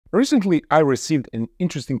Recently, I received an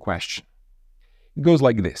interesting question. It goes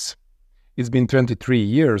like this. It's been 23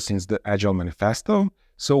 years since the Agile Manifesto,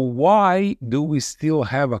 so why do we still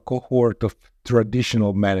have a cohort of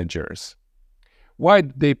traditional managers? Why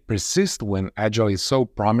do they persist when Agile is so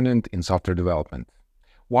prominent in software development?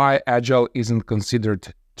 Why Agile isn't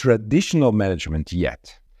considered traditional management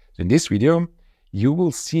yet? So in this video, you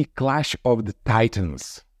will see clash of the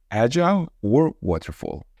titans, Agile or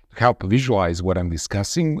Waterfall. To help visualize what I'm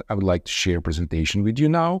discussing, I would like to share a presentation with you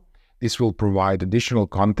now. This will provide additional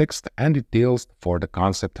context and details for the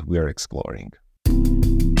concept we are exploring.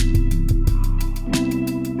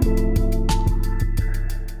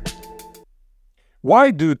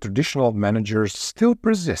 Why do traditional managers still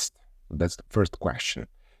persist? That's the first question.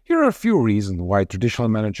 Here are a few reasons why traditional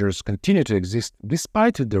managers continue to exist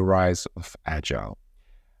despite the rise of Agile.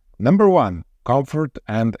 Number one, comfort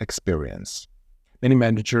and experience. Many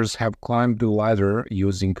managers have climbed the ladder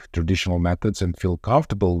using traditional methods and feel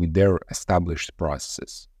comfortable with their established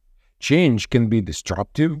processes. Change can be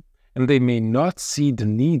disruptive, and they may not see the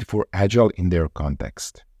need for Agile in their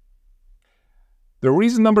context. The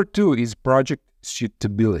reason number two is project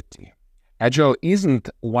suitability. Agile isn't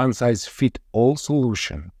a one-size-fits-all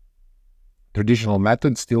solution. Traditional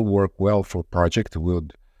methods still work well for projects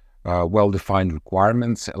with well-defined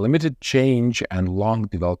requirements, limited change, and long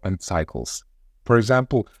development cycles. For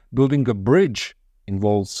example, building a bridge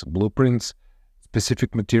involves blueprints,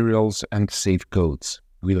 specific materials, and safe codes,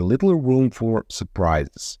 with a little room for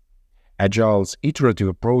surprises. Agile's iterative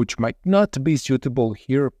approach might not be suitable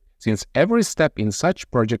here, since every step in such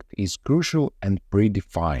project is crucial and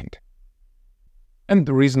predefined. And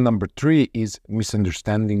the reason number three is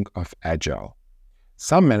misunderstanding of Agile.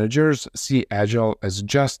 Some managers see Agile as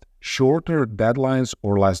just shorter deadlines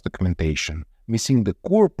or less documentation, missing the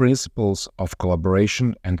core principles of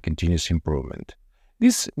collaboration and continuous improvement.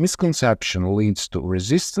 This misconception leads to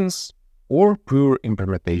resistance or poor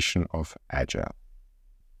implementation of Agile.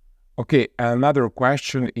 Okay, another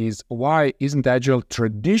question is, why isn't Agile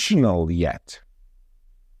traditional yet?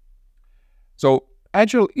 So,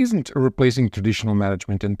 Agile isn't replacing traditional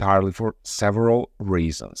management entirely for several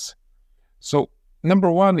reasons. So, number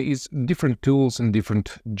one is different tools and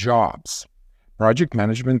different jobs. Project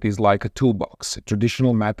management is like a toolbox.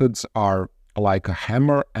 Traditional methods are like a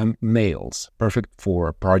hammer and nails, perfect for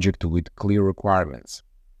a project with clear requirements.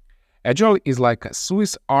 Agile is like a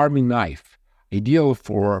Swiss Army knife, ideal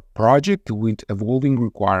for a project with evolving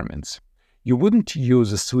requirements. You wouldn't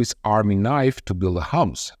use a Swiss Army knife to build a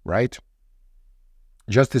house, right?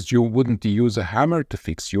 Just as you wouldn't use a hammer to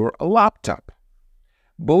fix your laptop.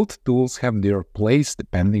 Both tools have their place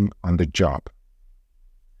depending on the job.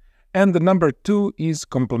 And the number two is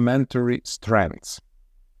complementary strengths.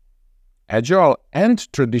 Agile and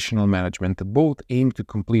traditional management both aim to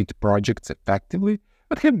complete projects effectively,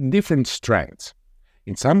 but have different strengths.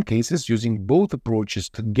 In some cases, using both approaches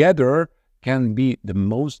together can be the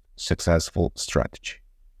most successful strategy.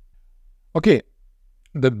 Okay,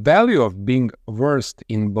 the value of being versed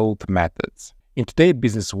in both methods. In today's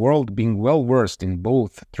business world, being well-versed in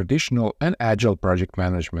both traditional and agile project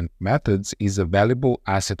management methods is a valuable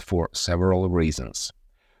asset for several reasons.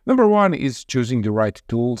 Number one is choosing the right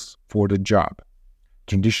tools for the job.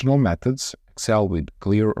 Traditional methods excel with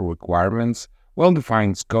clear requirements,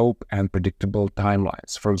 well-defined scope, and predictable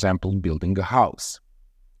timelines, for example, building a house.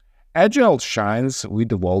 Agile shines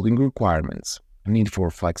with evolving requirements, a need for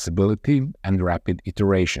flexibility and rapid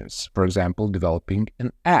iterations, for example, developing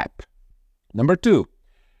an app. Number two,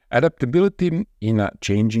 adaptability in a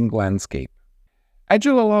changing landscape.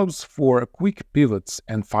 Agile allows for quick pivots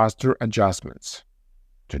and faster adjustments.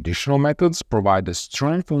 Traditional methods provide a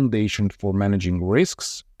strong foundation for managing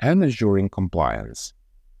risks and ensuring compliance.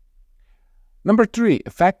 Number three,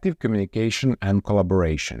 effective communication and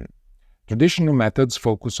collaboration. Traditional methods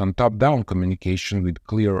focus on top-down communication with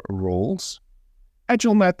clear roles.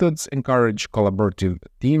 Agile methods encourage collaborative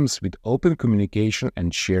teams with open communication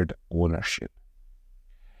and shared ownership.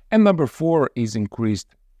 And number four is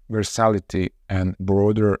increased versatility and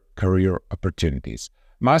broader career opportunities.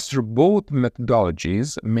 Master both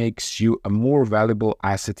methodologies makes you a more valuable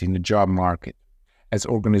asset in the job market, as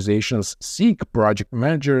organizations seek project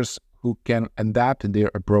managers who can adapt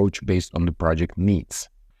their approach based on the project needs.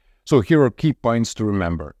 So here are key points to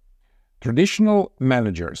remember. Traditional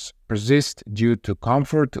managers persist due to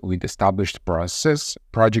comfort with established processes,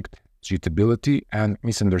 project suitability, and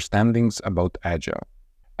misunderstandings about Agile.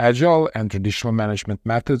 Agile and traditional management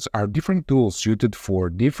methods are different tools suited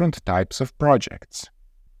for different types of projects.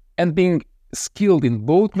 And being skilled in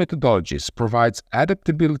both methodologies provides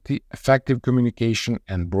adaptability, effective communication,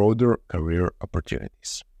 and broader career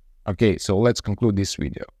opportunities. Okay, so let's conclude this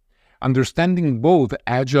video. Understanding both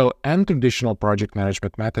agile and traditional project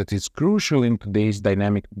management methods is crucial in today's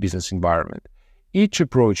dynamic business environment. Each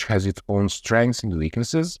approach has its own strengths and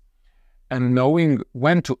weaknesses, and knowing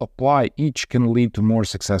when to apply each can lead to more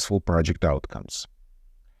successful project outcomes.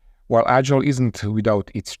 While Agile isn't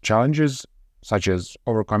without its challenges, such as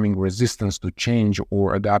overcoming resistance to change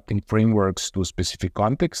or adapting frameworks to a specific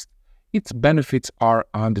context, its benefits are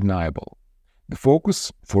undeniable. The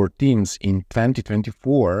focus for teams in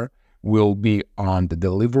 2024 will be on the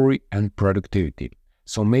delivery and productivity.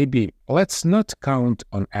 So maybe let's not count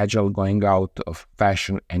on Agile going out of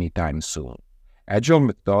fashion anytime soon. Agile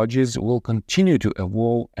methodologies will continue to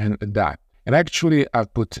evolve and adapt. And actually,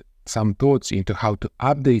 I've put some thoughts into how to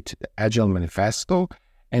update the Agile Manifesto,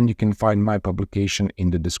 and you can find my publication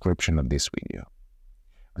in the description of this video.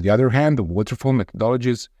 On the other hand, the Waterfall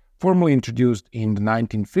methodologies, formally introduced in the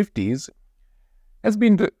 1950s, has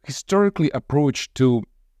been the historically approach to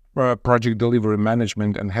project delivery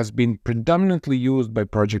management and has been predominantly used by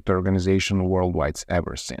project organizations worldwide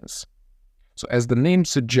ever since. So as the name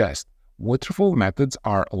suggests, Waterfall methods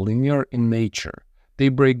are linear in nature. They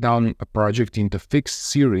break down a project into fixed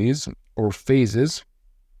series or phases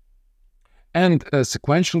and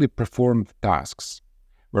sequentially perform tasks,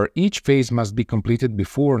 where each phase must be completed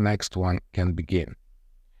before the next one can begin.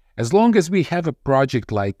 As long as we have a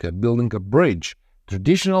project like building a bridge,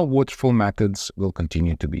 traditional waterfall methods will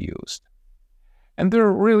continue to be used. And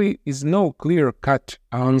there really is no clear-cut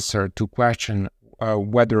answer to question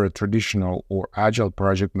whether a traditional or agile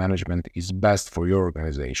project management is best for your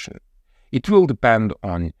organization. It will depend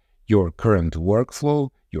on your current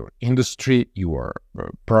workflow, your industry, your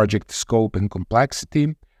project scope and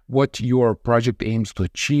complexity, what your project aims to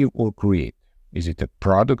achieve or create. Is it a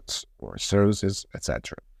product or services,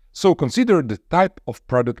 etc.? So consider the type of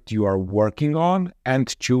product you are working on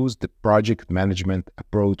and choose the project management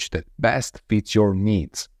approach that best fits your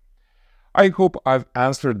needs. I hope I've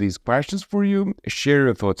answered these questions for you. Share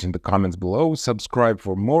your thoughts in the comments below. Subscribe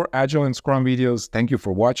for more Agile and Scrum videos. Thank you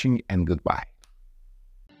for watching and goodbye.